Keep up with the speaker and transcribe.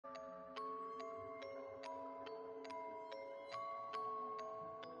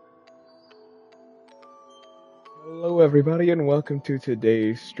Hello, everybody, and welcome to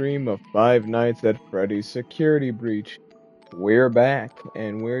today's stream of Five Nights at Freddy's Security Breach. We're back,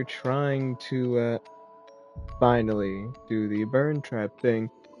 and we're trying to finally do the Burntrap thing,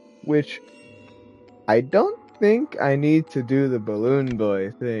 which I don't think I need to do the Balloon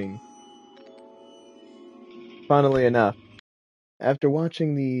Boy thing. Funnily enough, after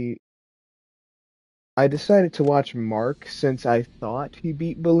watching I decided to watch Mark since I thought he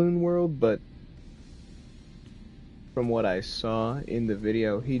beat Balloon World, but from what I saw in the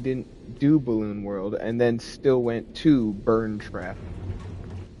video, he didn't do Balloon World and then still went to Burntrap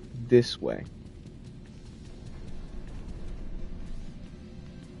this way.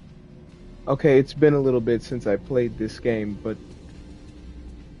 Okay, it's been a little bit since I played this game, but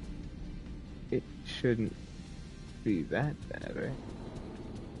it shouldn't be that bad, right?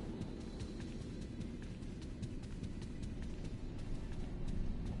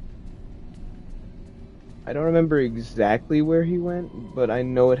 I don't remember exactly where he went, but I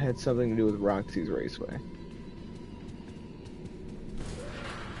know it had something to do with Roxy's Raceway.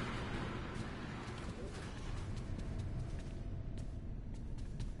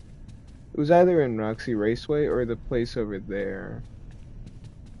 It was either in Roxy Raceway or the place over there.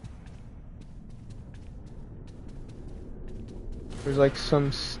 There's like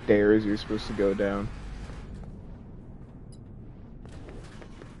some stairs you're supposed to go down.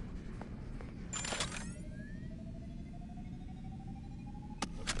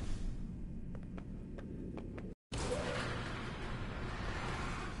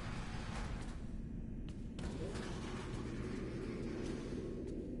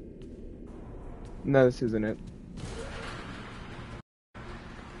 No, this isn't it.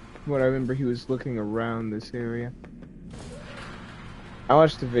 What I remember, he was looking around this area. I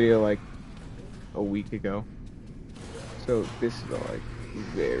watched the video like a week ago, so this is all like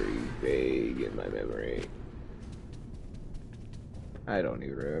very vague in my memory. I don't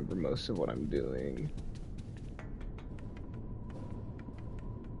even remember most of what I'm doing.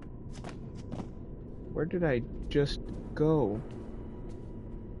 Where did I just go?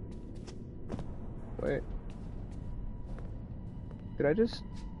 Wait. Did I just...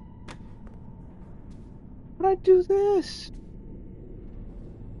 How did I do this?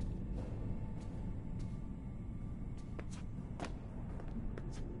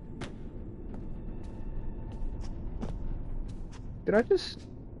 Did I just...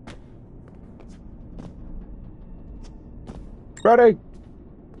 Ready!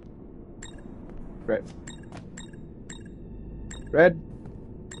 Red. Red.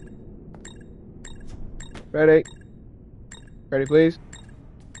 Ready. Ready, please.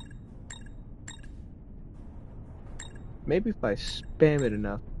 Maybe if I spam it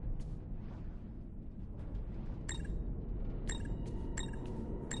enough.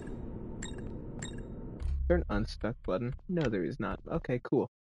 Is there an unstuck button? No, there is not. Okay, cool.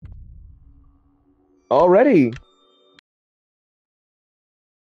 Already!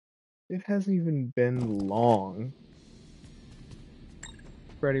 It hasn't even been long.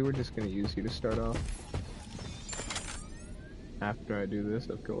 Freddy, we're just gonna use you to start off. After I do this,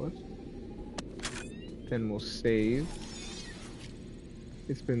 of course. Then we'll save.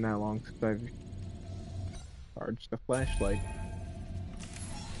 It's been that long since I've charged the flashlight.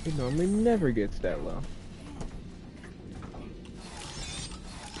 It normally never gets that low.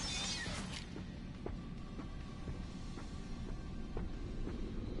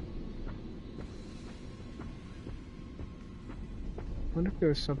 I wonder if there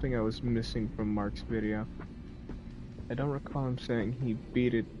was something I was missing from Mark's video. I don't recall him saying he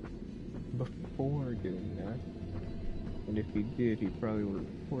beat it before doing that. And if he did, he probably would have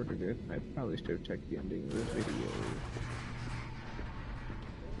reported it. I probably should have checked the ending of the video.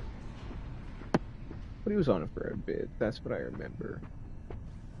 But he was on it for a bit, that's what I remember.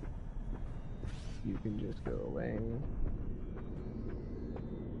 You can just go away.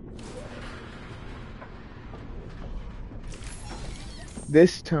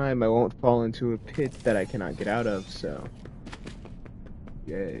 This time I won't fall into a pit that I cannot get out of, so...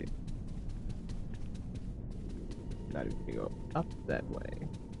 Yay. Not even gonna go up that way.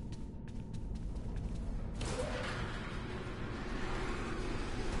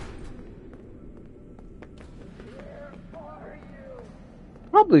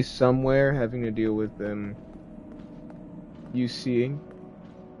 Probably somewhere having to deal with you seeing.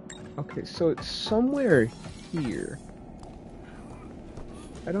 Okay, so it's somewhere here.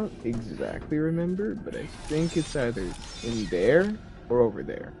 I don't exactly remember, but I think it's either in there or over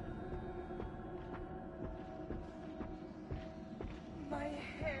there. My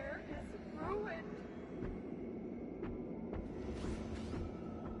hair is ruined.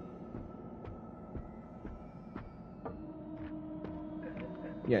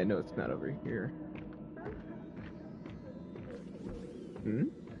 Yeah, no, it's not over here. Hmm?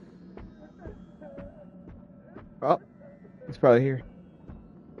 Oh, it's probably here.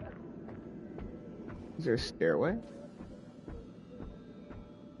 Is there a stairway?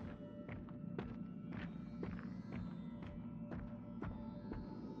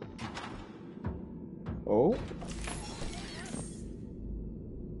 Oh.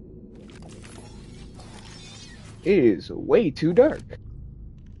 It is way too dark.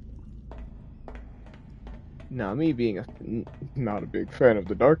 Now, me being not a big fan of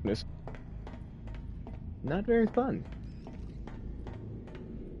the darkness, not very fun.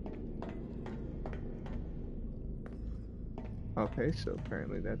 Okay, so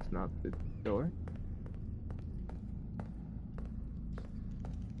apparently that's not the door.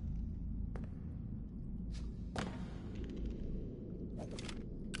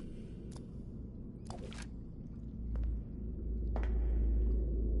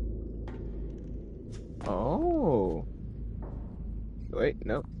 Oh. Wait,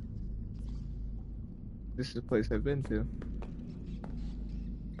 no. This is a place I've been to.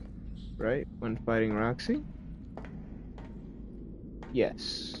 Right? When fighting Roxy?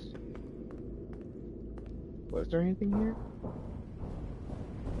 Yes. Was there anything here?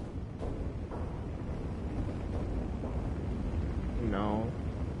 No.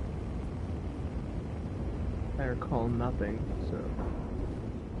 I recall nothing, so.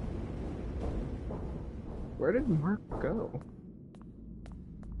 Where did Mark go?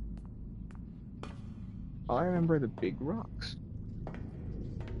 All I remember are the big rocks.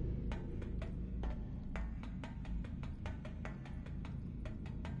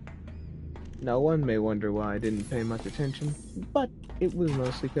 Now, one may wonder why I didn't pay much attention, but it was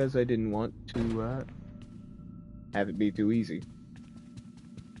mostly because I didn't want to have it be too easy.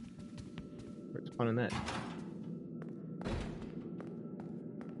 Where's the fun in that?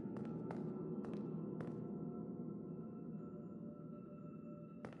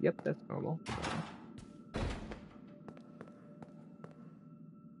 Yep, that's normal.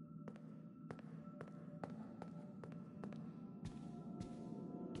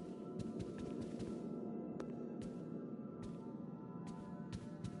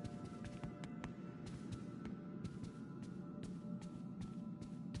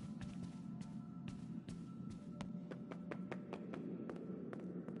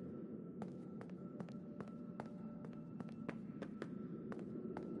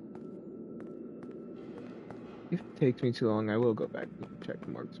 If it takes me too long, I will go back and check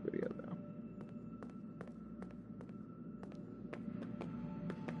Mark's video, though.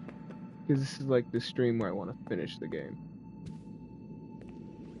 Because this is like the stream where I want to finish the game.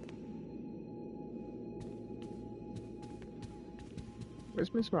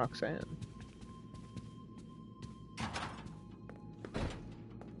 Where's Miss Roxanne?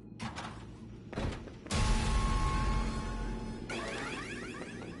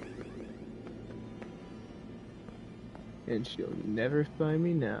 And she'll never find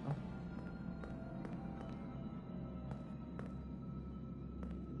me now.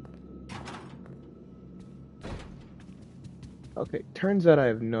 Okay, turns out I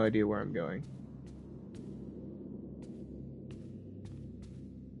have no idea where I'm going.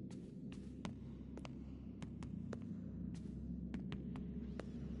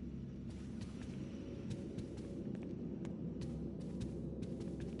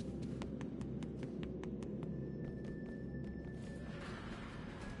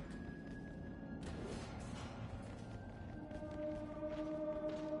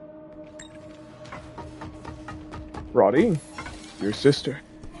 Roddy, your sister.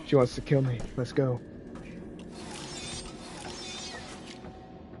 She wants to kill me. Let's go.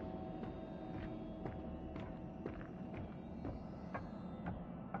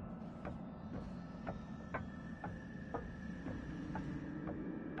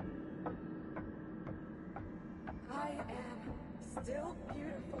 I am still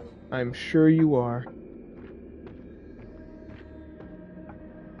beautiful. I'm sure you are.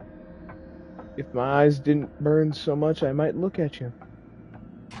 If my eyes didn't burn so much, I might look at you.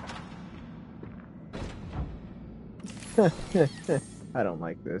 I don't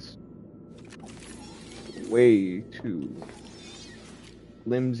like this. Way too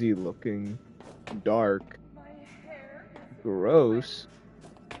flimsy looking, dark, My hair is gross.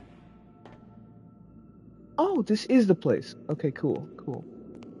 Oh, this is the place. Okay, cool, cool.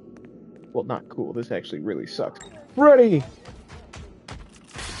 Well, not cool. This actually really sucks. Freddy!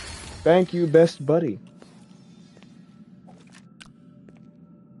 Thank you, best buddy.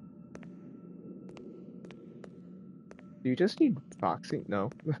 Do you just need Foxy? No.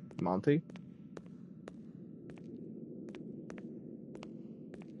 Monty?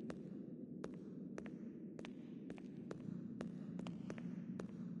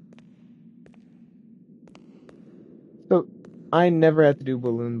 I never had to do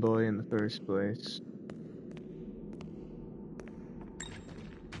Balloon Boy in the first place.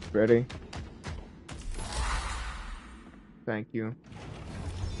 Ready? Thank you.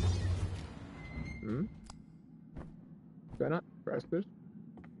 Hmm? Do I not press this?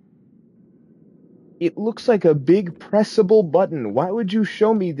 It looks like a big pressable button. Why would you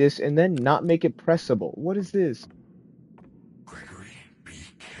show me this and then not make it pressable? What is this? Gregory, be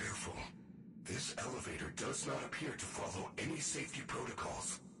careful. This elevator does not appear to follow any safety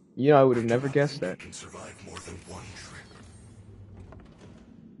protocols. You know, I would have I do never not guessed think that. it can survive more than one trip.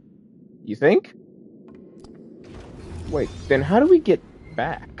 You think? Wait, then how do we get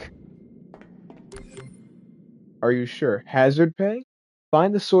back? Are you sure? Hazard pay?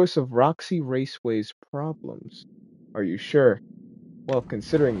 Find the source of Roxy Raceway's problems. Are you sure? Well,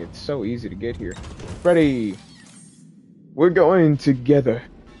 considering it's so easy to get here. Freddy! We're going together,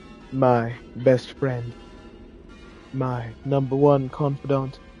 my best friend. My number one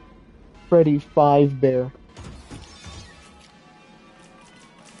confidant. Freddy Five Bear.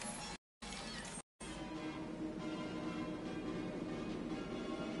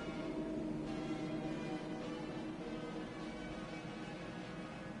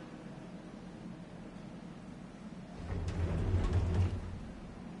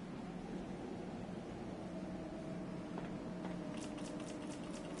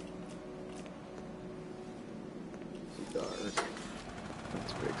 Dark.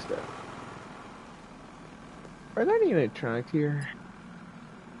 Let's fix that. Are there any electronics here?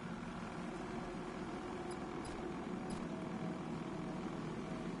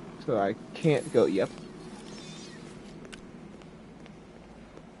 So I can't go. Yep.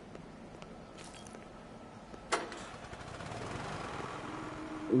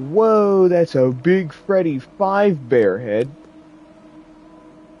 Whoa, that's a big Freddy Five Bear head.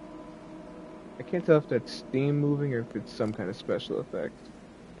 I can't tell if that's steam moving or if it's some kind of special effect.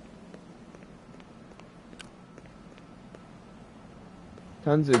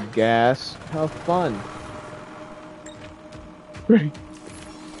 Tons of gas. How fun. Freddy,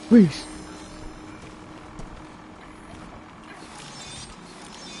 please.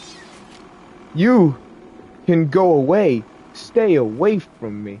 You can go away. Stay away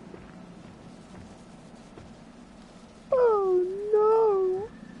from me. Oh no.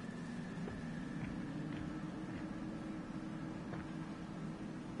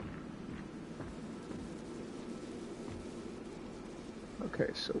 Okay,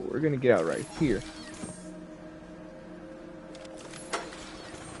 so we're gonna get out right here.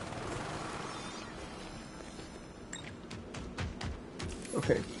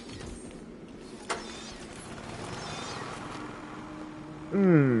 Okay.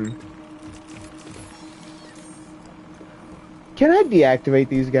 Can I deactivate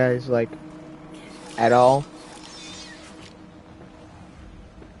these guys, like, at all?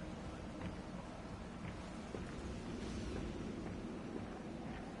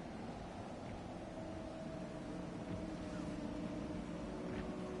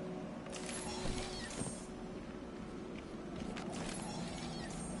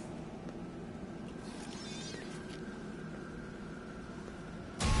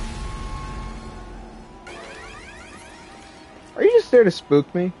 Are you just there to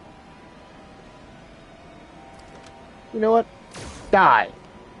spook me? You know what? Die.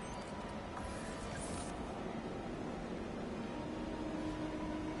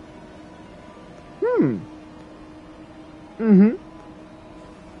 Hmm. Mm-hmm.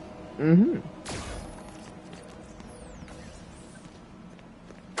 Mm-hmm.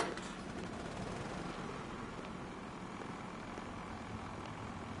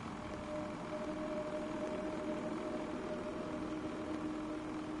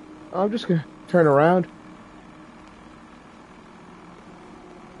 I'm just gonna turn around.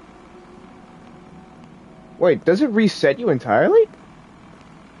 Wait, does it reset you entirely?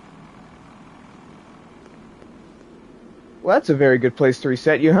 Well, that's a very good place to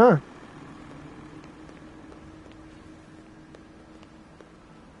reset you, huh?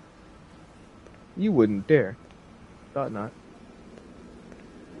 You wouldn't dare. Thought not.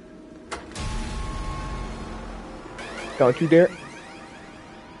 Don't you dare.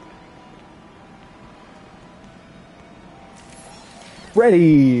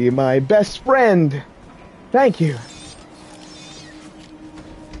 Freddy, my best friend. Thank you.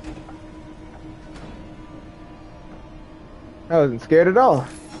 I wasn't scared at all.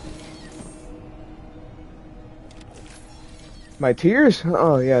 My tears?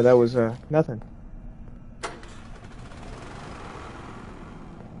 Oh yeah, that was nothing.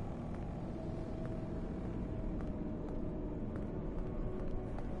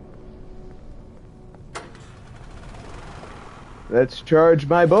 Let's charge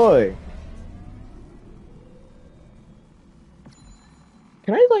my boy.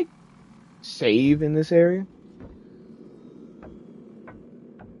 Can I, like, save in this area?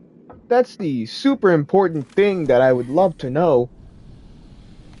 That's the super important thing that I would love to know.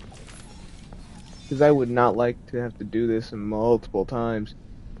 Because I would not like to have to do this multiple times.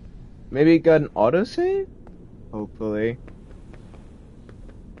 Maybe it got an autosave? Hopefully.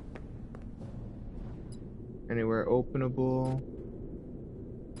 Anywhere openable.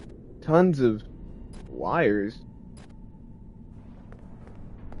 Tons of wires.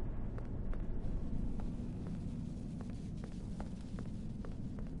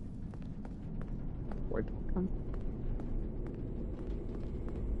 Where'd they come?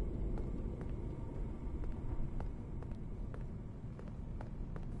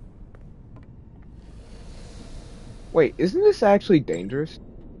 Wait, isn't this actually dangerous?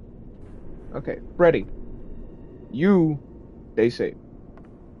 Okay, Freddy, you stay safe.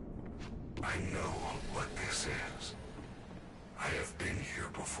 I know what this is. I have been here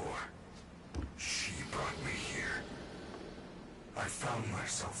before. She brought me here. I found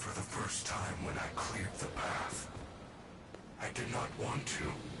myself for the first time when I cleared the path. I did not want to,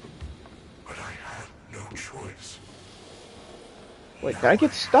 but I had no choice. Wait, Now did I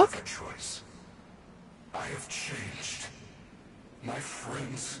get stuck? have a choice. I have changed. My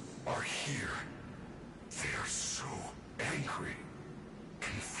friends are here. They are so angry,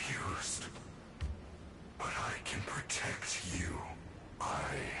 confused. But I can protect you. I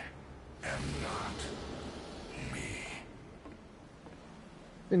am not me.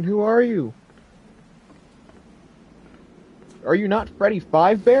 Then who are you? Are you not Freddy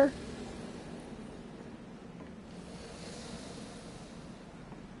Fazbear?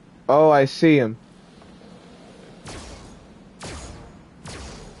 Oh, I see him.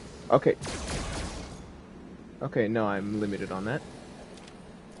 Okay. Okay, no, I'm limited on that.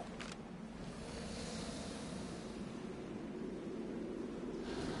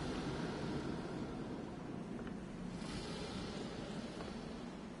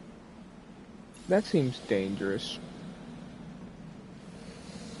 That seems dangerous.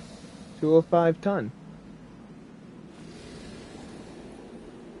 205 ton.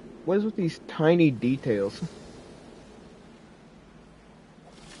 What is with these tiny details?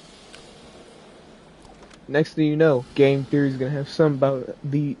 Next thing you know, Game Theory's gonna have some about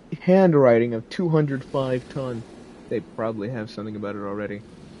the handwriting of 205 ton. They probably have something about it already.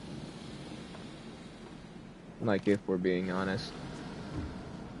 Like, if we're being honest.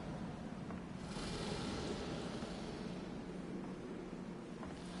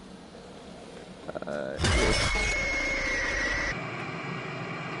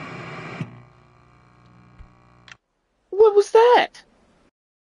 What was that?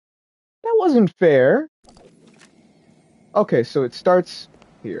 That wasn't fair. Okay, so it starts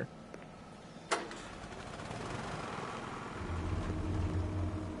here.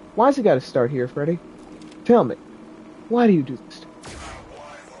 Why's it gotta start here, Freddy? Tell me, why do you do this?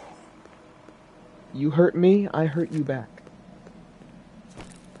 You hurt me, I hurt you back.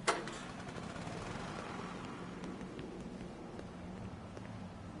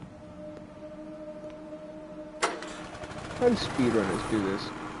 How do speedrunners do this?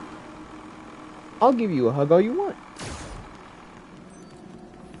 I'll give you a hug all you want.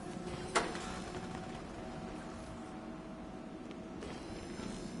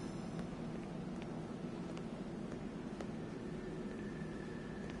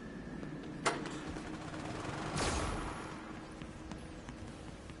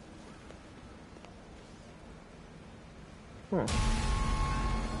 Huh.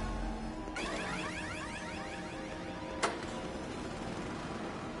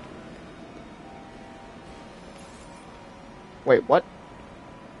 Wait, what?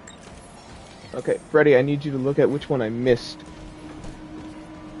 Okay, Freddy, I need you to look at which one I missed.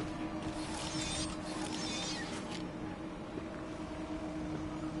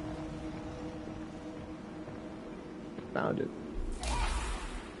 Found it.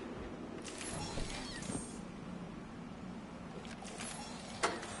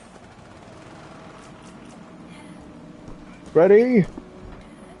 Freddy,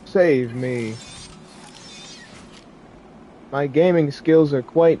 save me. My gaming skills are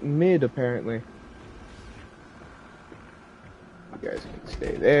quite mid, apparently. You guys can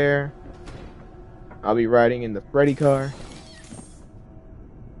stay there. I'll be riding in the Freddy car.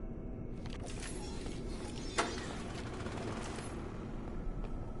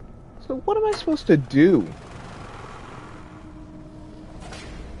 So what am I supposed to do?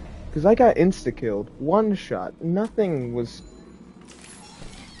 Because I got insta-killed. One shot. Nothing was...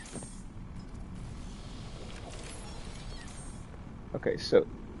 Okay, so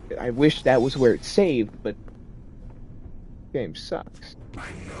I wish that was where it saved, but game sucks.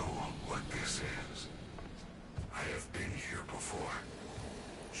 I know what this is. I have been here before.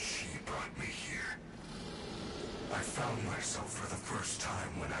 She brought me here. I found myself for the first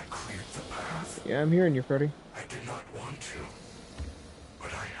time when I cleared the path. Yeah, I'm hearing you, Freddy. I did not want to,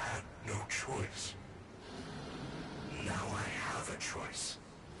 but I had no choice. Now I have a choice.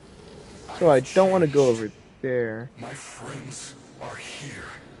 So I I've don't want to go changed. over there. My friends are here.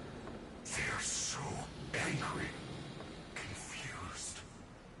 They are so angry, confused.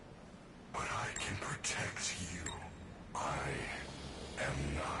 But I can protect you. I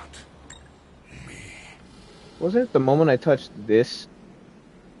am not me. Wasn't it the moment I touched this?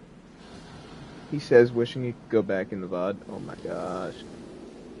 He says, wishing he could go back in the VOD. Oh my gosh.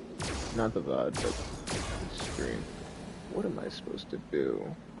 Not the VOD, but the stream. What am I supposed to do?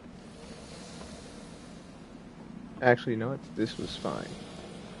 Actually, you know what? This was fine.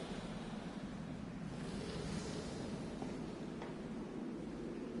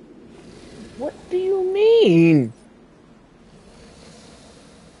 What do you mean?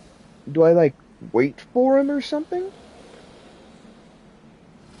 Do I, like, wait for him or something?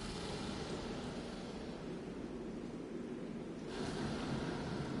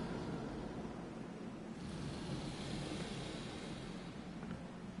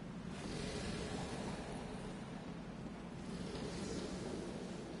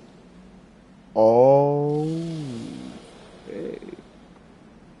 Oh. Okay.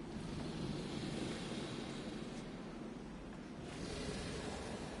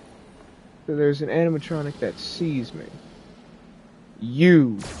 So there's an animatronic that sees me.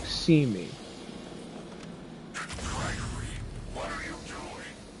 You see me. Gregory, what are you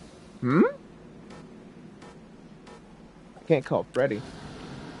doing? Hmm? I can't call Freddy.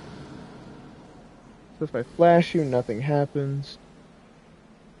 So if I flash you, nothing happens.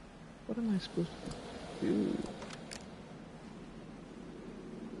 What am I supposed to do?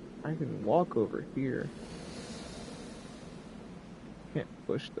 I can walk over here. Can't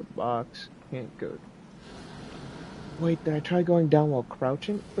push the box. Can't go. Wait, did I try going down while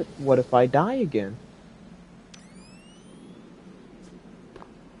crouching? But what if I die again?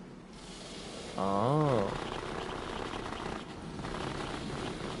 Oh.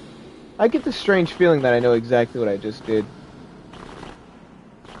 I get the strange feeling that I know exactly what I just did.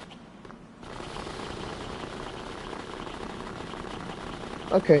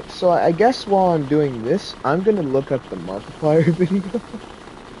 Okay, so I guess while I'm doing this, I'm gonna look up the Markiplier video.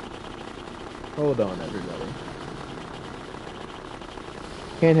 Hold on, everybody.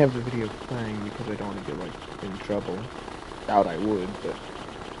 Can't have the video playing because I don't want to get, like, in trouble. Doubt I would, but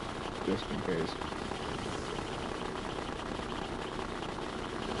just in case.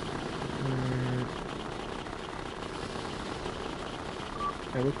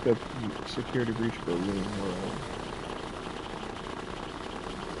 I looked up security breach balloon world.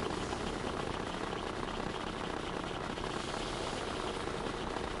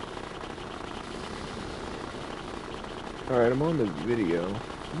 Alright, I'm on the video.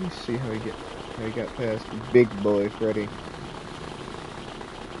 Let me see how he got past Big Boy Freddy.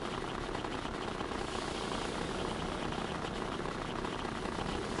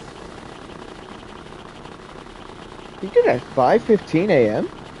 He did at 5:15 a.m.?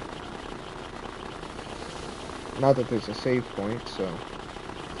 Not that there's a save point, so.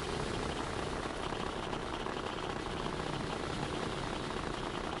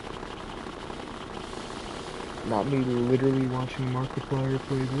 Not me literally watching Markiplier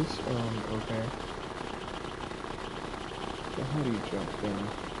play this. Okay. So how do you jump down?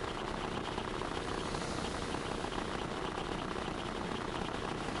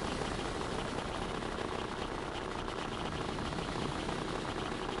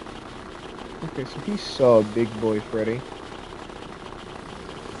 Okay, so he saw Big Boy Freddy.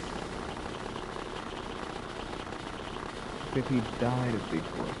 Did he die to Big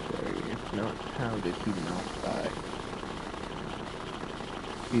Boy Freddy? If not, how did he not die?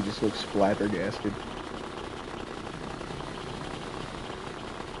 He just looks flabbergasted.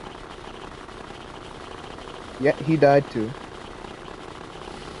 Yeah, he died too.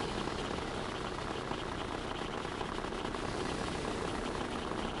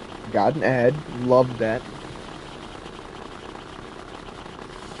 Got an ad. Loved that.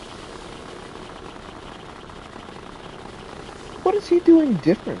 What is he doing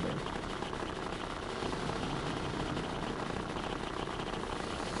differently?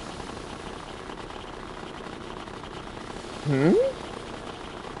 Hmm?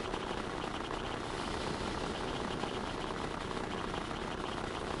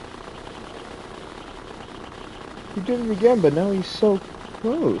 He did it again, but now he's so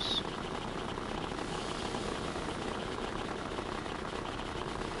close.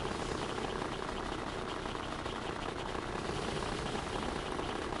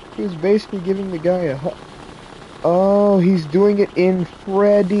 He was basically giving the guy a hug. Oh, he's doing it in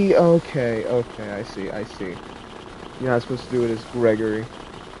Freddy. Okay, okay, I see, I see. You're not supposed to do it as Gregory.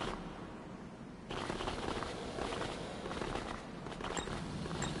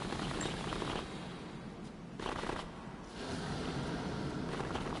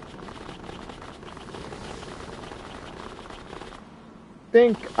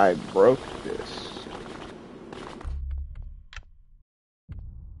 Think I broke this.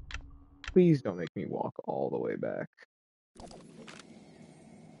 Please don't make me walk all the way back.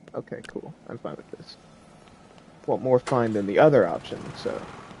 Okay, cool. I'm fine with this. Well, more fine than the other option, so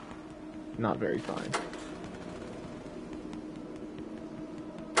not very fine.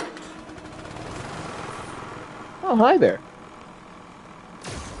 Oh, hi there.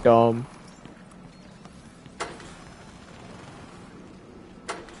 Dumb.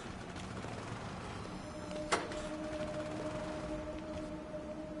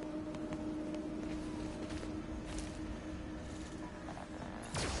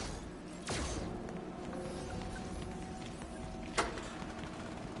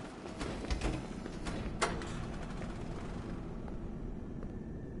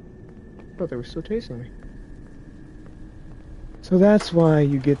 Thought they were still chasing me. So that's why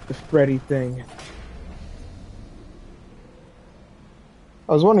you get the Freddy thing.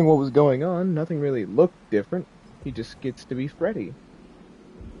 I was wondering what was going on. Nothing really looked different. He just gets to be Freddy.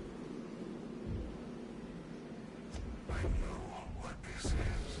 I know what this is.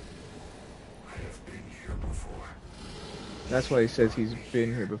 I have been here before. That's why he says he's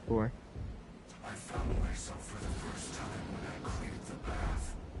been here before. I found myself for the first time when I cleared the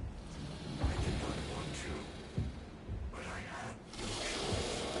path. I did not want to, but I had no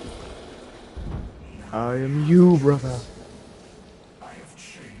choice. I am you, brother. I have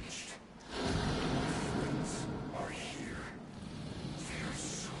changed. My friends are here. They are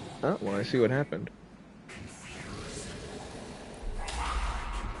so Oh, well, I see what happened. confused. I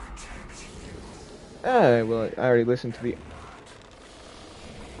can protect you. Ah, well, I already listened to the...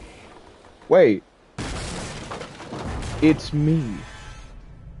 Wait. It's me.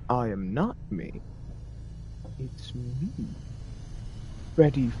 I am not me. It's me.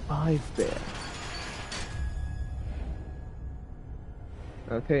 Freddy Fazbear.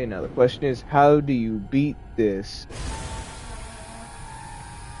 Okay, now the question is, how do you beat this?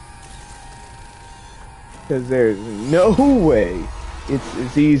 Because there's no way it's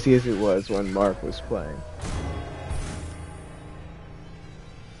as easy as it was when Mark was playing.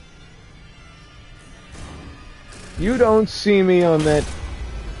 You don't see me on that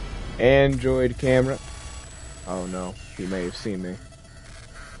Android camera. Oh no, he may have seen me.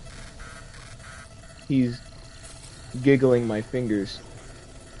 He's giggling my fingers.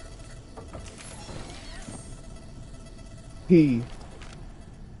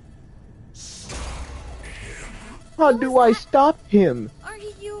 How do I stop him? Are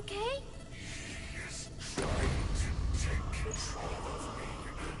you okay? He is trying to take control of me.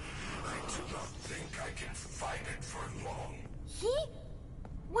 I do not think I can fight it for long. He?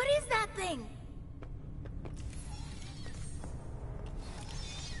 What is that thing?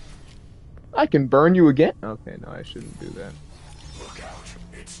 I can burn you again? Okay, no, I shouldn't do that. Look out,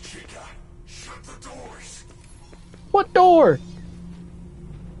 it's Chica. Shut the doors. What door?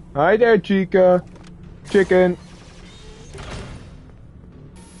 Hi there, Chica. Chicken.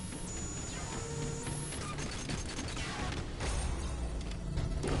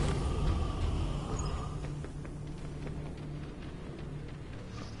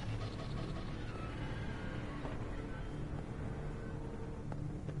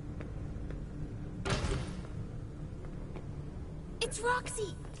 It's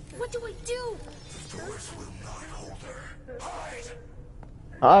Roxy. What do I do? Doors will not hold her. Hide.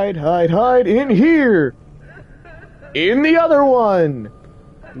 Hide, hide, hide in here. In the other one.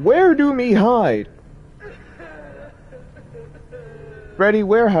 Where do me hide? Freddy,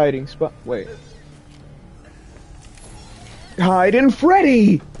 where hiding spot? Wait. Hide in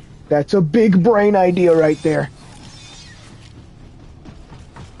Freddy. That's a big brain idea right there.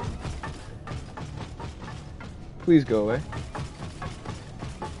 Please go away.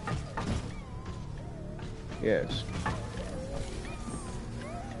 Yes.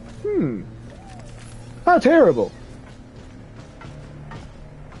 How terrible.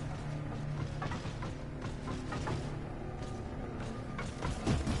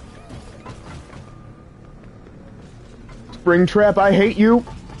 Burntrap, I hate you.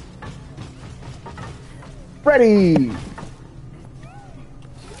 Freddy!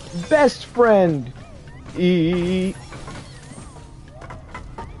 Best friend!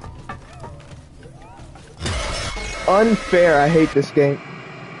 Unfair, I hate this game.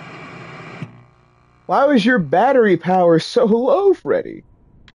 Why was your battery power so low, Freddy?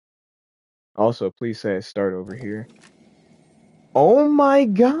 Also, please say I start over here. Oh my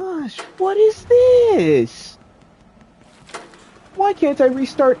gosh, what is this? Why can't I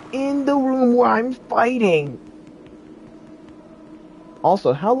restart in the room where I'm fighting?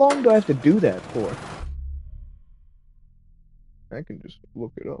 Also, how long do I have to do that for? I can just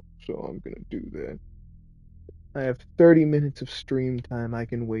look it up, so I'm gonna do that. I have 30 minutes of stream time. I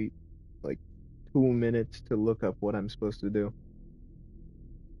can wait like 2 minutes to look up what I'm supposed to do.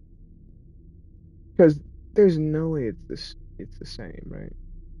 Because there's no way it's the same, right?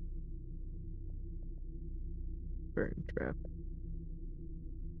 Burntrap.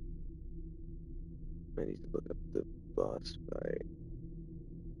 I need to look up the boss fight.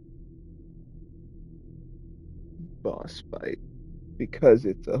 Boss fight. Because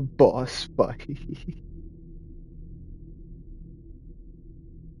it's a boss fight.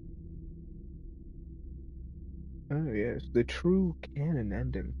 Oh yes, the true canon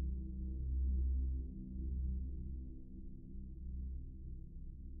ending.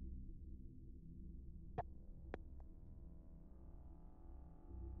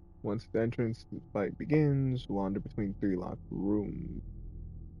 Once the entrance to the fight begins, wander between three locked rooms.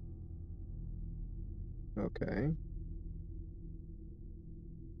 Okay.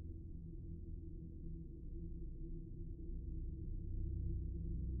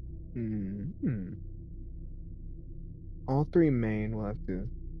 Hmm. All three main will have to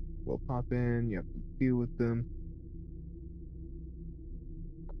pop in, you have to deal with them.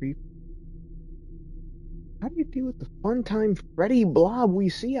 Creep. How do you deal with the fun time Freddy blob we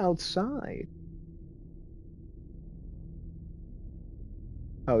see outside?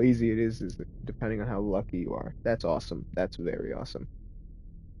 How easy it is depending on how lucky you are. That's awesome. That's very awesome.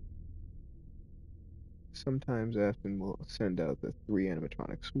 Sometimes Afton will send out the three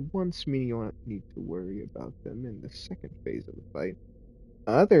animatronics once, meaning you won't need to worry about them in the second phase of the fight.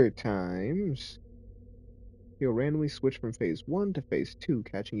 Other times, he'll randomly switch from phase 1 to phase 2,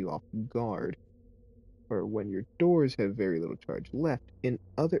 catching you off guard, or when your doors have very little charge left.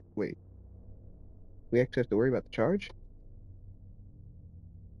 Wait, we actually have to worry about the charge?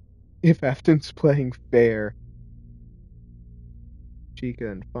 If Afton's playing fair,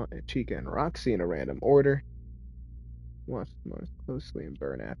 Chica and Roxy in a random order. Watch most closely and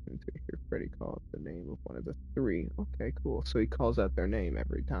burn Afton until you hear Freddy call out the name of one of the three. Okay, cool. So he calls out their name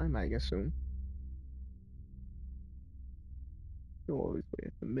every time, I assume. He'll always wait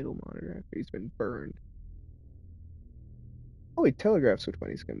at the middle monitor after he's been burned. Oh, he telegraphs which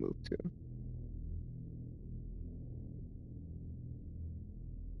one he's gonna move to.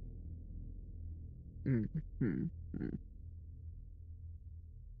 Mm-hmm.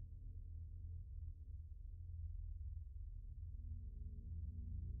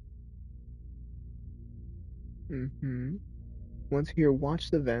 Mm-hmm. Once you hear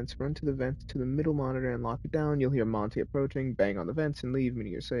watch the vents, run to the vents to the middle monitor and lock it down. You'll hear Monty approaching, bang on the vents and leave,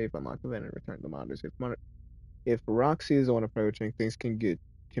 meaning you're safe. Unlock the vent and return to the monitors. If Roxy is the one approaching, things can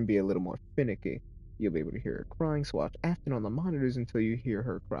be a little more finicky. You'll be able to hear her crying, so watch Afton on the monitors until you hear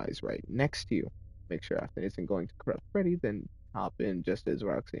her cries right next to you. Make sure Afton isn't going to corrupt Freddy, then hop in just as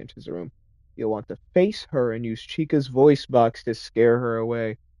Roxy enters the room. You'll want to face her and use Chica's voice box to scare her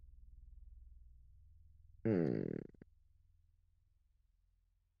away. Hmm.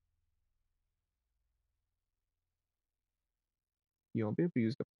 You won't be able to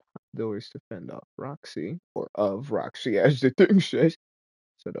use the doors to fend off Roxy, or of Roxy as the thing says,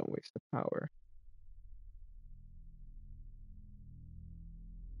 so don't waste the power.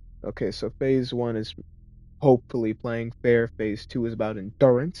 Okay, so phase 1 is hopefully playing fair. Phase 2 is about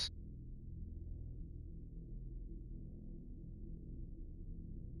endurance.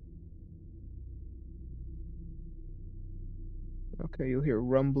 Okay, you'll hear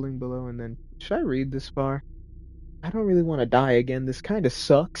rumbling below, and then should I read this far? I don't really want to die again. This kind of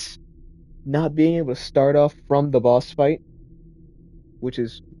sucks. Not being able to start off from the boss fight, which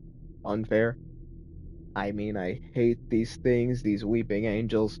is unfair. I mean, I hate these things, these weeping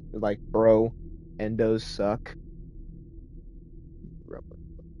angels. Like, bro, endos suck.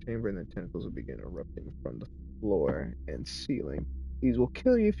 Chamber and the tentacles will begin erupting from the floor and ceiling. These will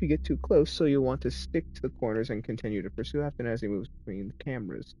kill you if you get too close, so you'll want to stick to the corners and continue to pursue Afton as he moves between the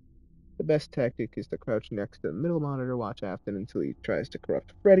cameras. The best tactic is to crouch next to the middle monitor, watch Afton until he tries to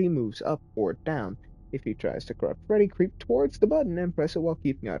corrupt Freddy, moves up or down. If he tries to corrupt Freddy, creep towards the button and press it while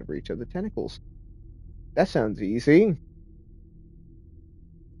keeping out of reach of the tentacles. That sounds easy.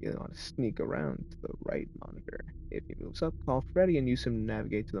 You want to sneak around to the right monitor. If he moves up, call Freddy and use him to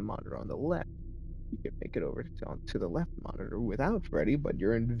navigate to the monitor on the left. You can make it over to the left monitor without Freddy, but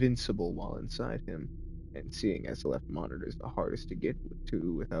you're invincible while inside him. And seeing as the left monitor is the hardest to get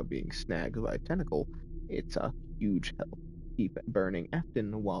to without being snagged by a tentacle, it's a huge help. Keep burning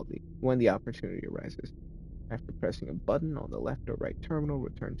Afton when the opportunity arises. After pressing a button on the left or right terminal,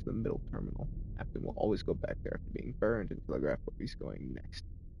 return to the middle terminal. Afton will always go back there after being burned and telegraph where he's going next.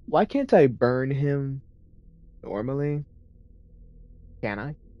 Why can't I burn him normally? Can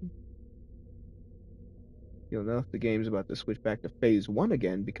I? You'll know if the game's about to switch back to phase 1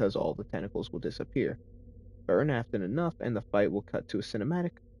 again because all the tentacles will disappear. Burn Afton enough and the fight will cut to a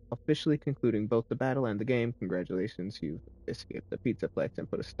cinematic, officially concluding both the battle and the game. Congratulations, you've escaped the Pizzaplex and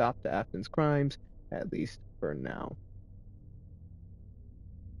put a stop to Afton's crimes, at least for now.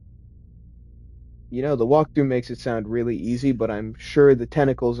 You know, the walkthrough makes it sound really easy, but I'm sure the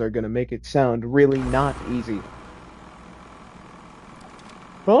tentacles are going to make it sound really not easy.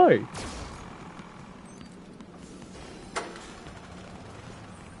 Hi!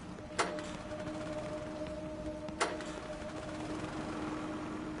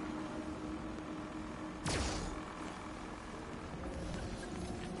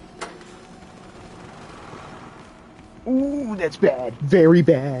 Ooh, that's bad. Very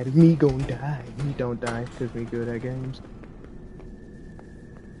bad. Me gon' die. Me don't die because me good at games.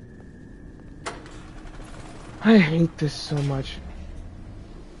 I hate this so much.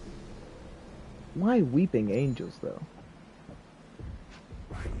 Why weeping angels, though?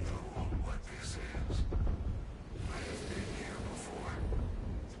 I know what this is. I have been here before.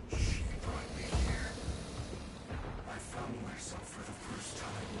 She brought me here. I found myself for the first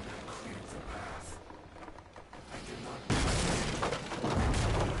time when I cleared the path. I did not know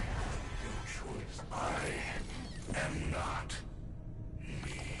I had no choice. I am not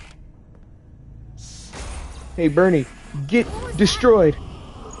me. Hey, Bernie, get destroyed.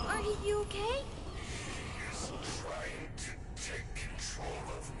 Are you okay? He is trying to take control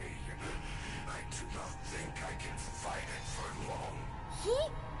of me. I do not think I can fight it for long. He?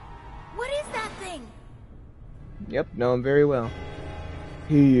 What is that thing? Yep, know him very well.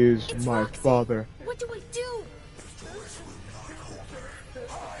 He is It's my Roxy. father. What do I do? The doors will not hold her.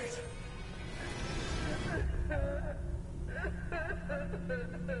 Hide.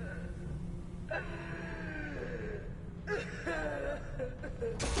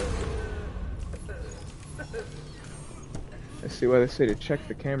 I see why they say to check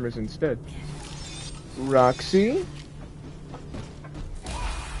the cameras instead. Roxy?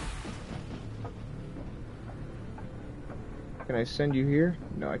 Can I send you here?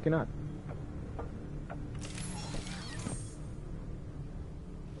 No, I cannot.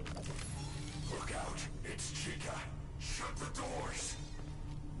 Look out. It's Chica. Shut the doors.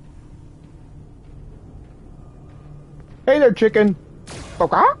 Hey there, chicken!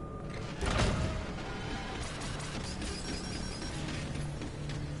 Okay.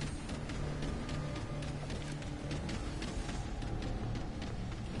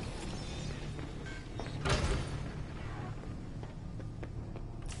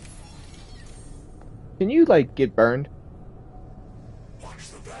 Can you, like, get burned? Watch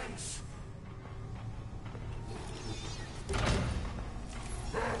the vents.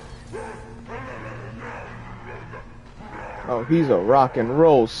 Oh, he's a rock and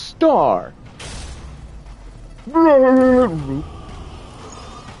roll star!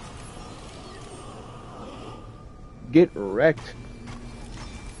 Get wrecked.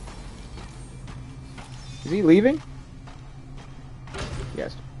 Is he leaving?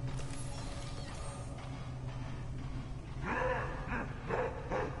 Yes.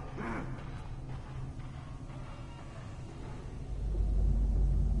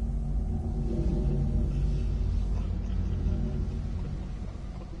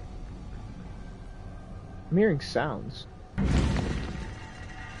 I'm hearing sounds.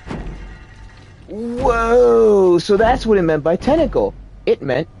 Whoa! So that's what it meant by tentacle. It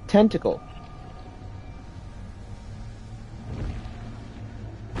meant tentacle.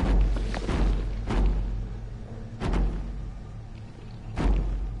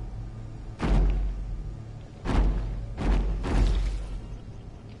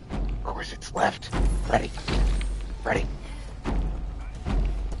 Of course it's left. Freddy. Freddy.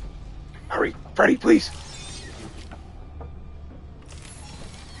 Hurry. Freddy, please.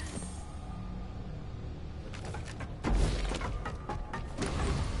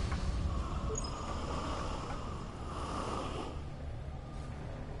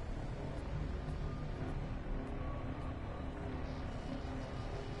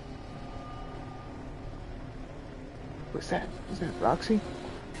 What's that? Is that Roxy?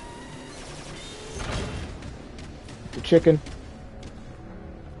 The chicken.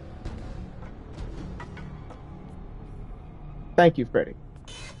 Thank you, Freddy.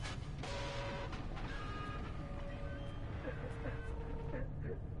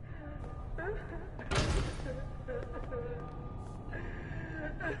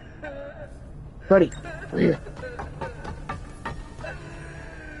 Freddy, over here.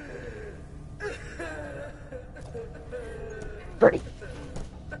 Freddy.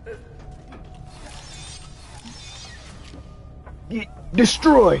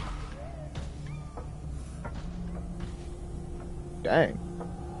 Destroy! Dang.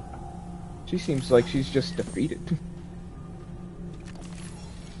 She seems like she's just defeated.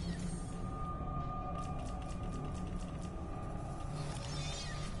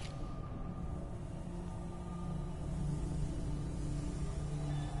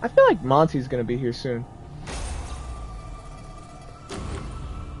 I feel like Monty's gonna be here soon.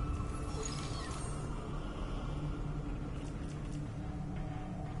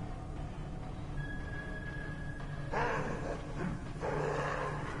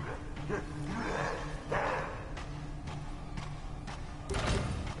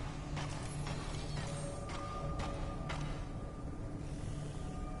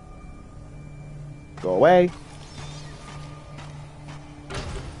 Go away.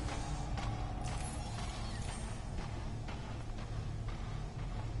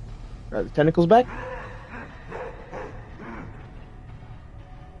 Are the tentacles back?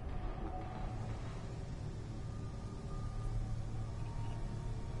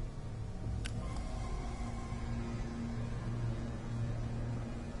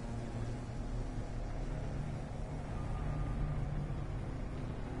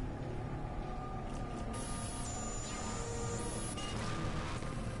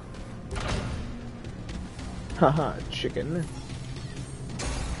 Haha, chicken.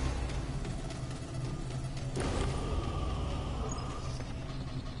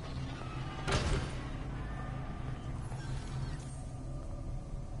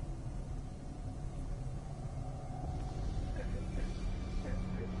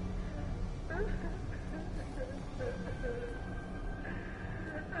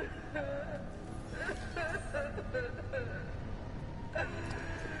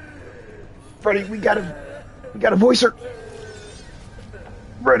 Freddy, we gotta voice her.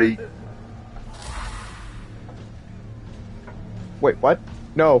 Freddy. Wait, what?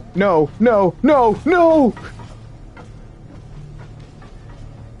 No, no, no, no, no!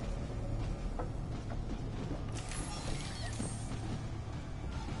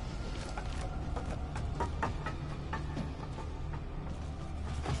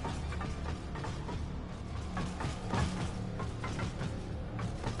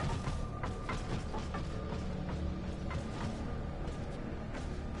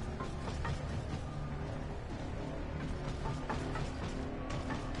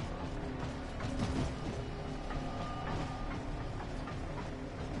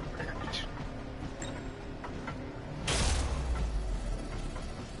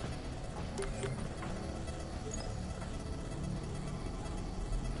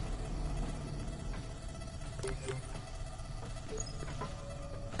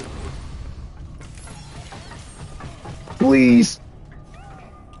 Please.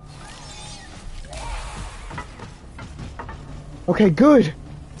 Okay, good.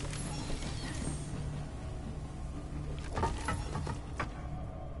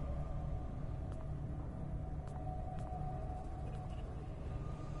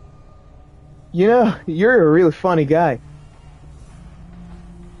 You know, you're a really funny guy.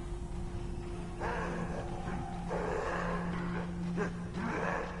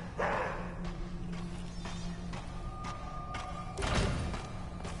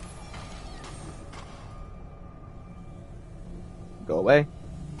 Go away.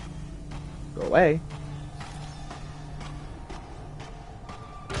 Go away.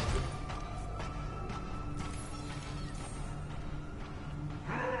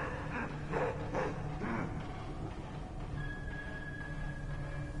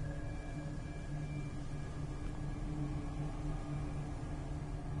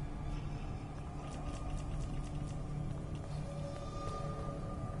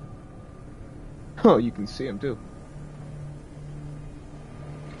 Oh, you can see him too.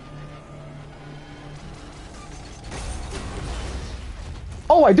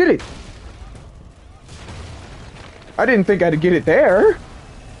 Oh, I did it! I didn't think I'd get it there.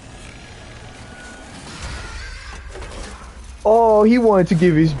 Oh, he wanted to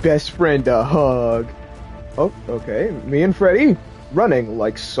give his best friend a hug. Oh, okay. Me and Freddy running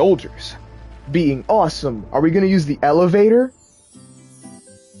like soldiers. being awesome. Are we gonna use the elevator?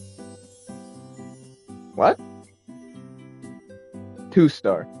 What?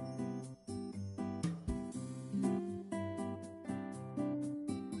 2-star.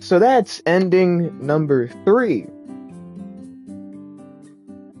 So that's ending number 3.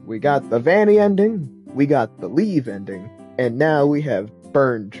 We got the Vanny ending, we got the Leave ending, and now we have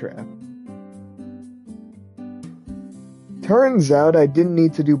Burntrap. Turns out I didn't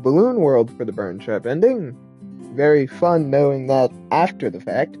need to do Balloon World for the Burntrap ending. Very fun knowing that after the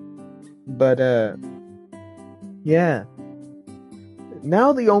fact. But, yeah.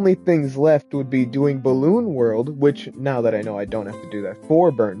 Now the only things left would be doing Balloon World, which, now that I know I don't have to do that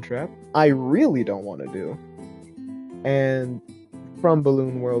for Burntrap, I really don't want to do. And from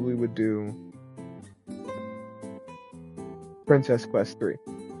Balloon World we would do Princess Quest 3.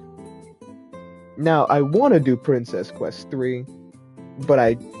 Now, I want to do Princess Quest 3, but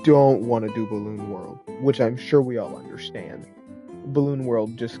I don't want to do Balloon World, which I'm sure we all understand. Balloon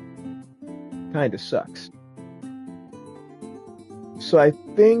World just kind of sucks. So I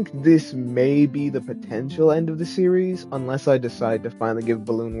think this may be the potential end of the series, unless I decide to finally give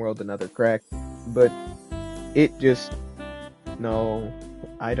Balloon World another crack. But it just... no,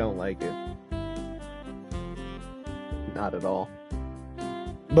 I don't like it. Not at all.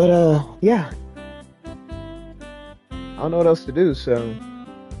 But, yeah. I don't know what else to do, so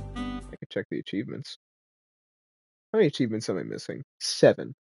I can check the achievements. How many achievements am I missing?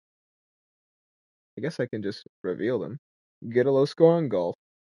 7. I guess I can just reveal them. Get a low score on golf.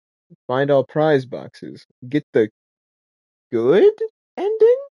 Find all prize boxes. Get the good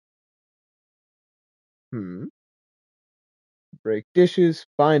ending? Break dishes.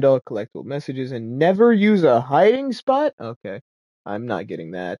 Find all collectible messages and never use a hiding spot? Okay. I'm not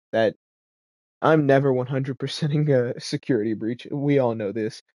getting that. I'm never 100%ing a security breach. We all know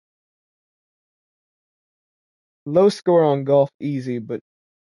this. Low score on golf, easy, but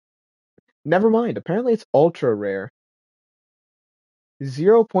never mind. Apparently it's ultra rare.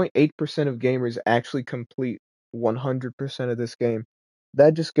 0.8% of gamers actually complete 100% of this game.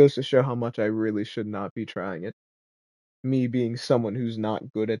 That just goes to show how much I really should not be trying it. Me being someone who's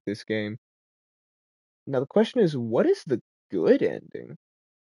not good at this game. Now the question is, what is the good ending?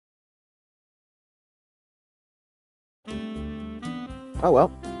 Oh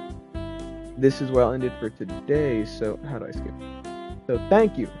well. This is where I'll end it for today, so how do I skip? So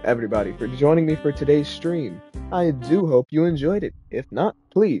thank you, everybody, for joining me for today's stream. I do hope you enjoyed it. If not,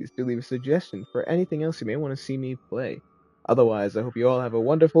 please do leave a suggestion for anything else you may want to see me play. Otherwise, I hope you all have a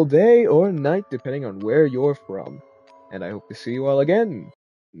wonderful day or night, depending on where you're from. And I hope to see you all again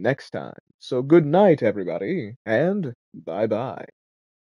next time. So good night, everybody, and bye-bye.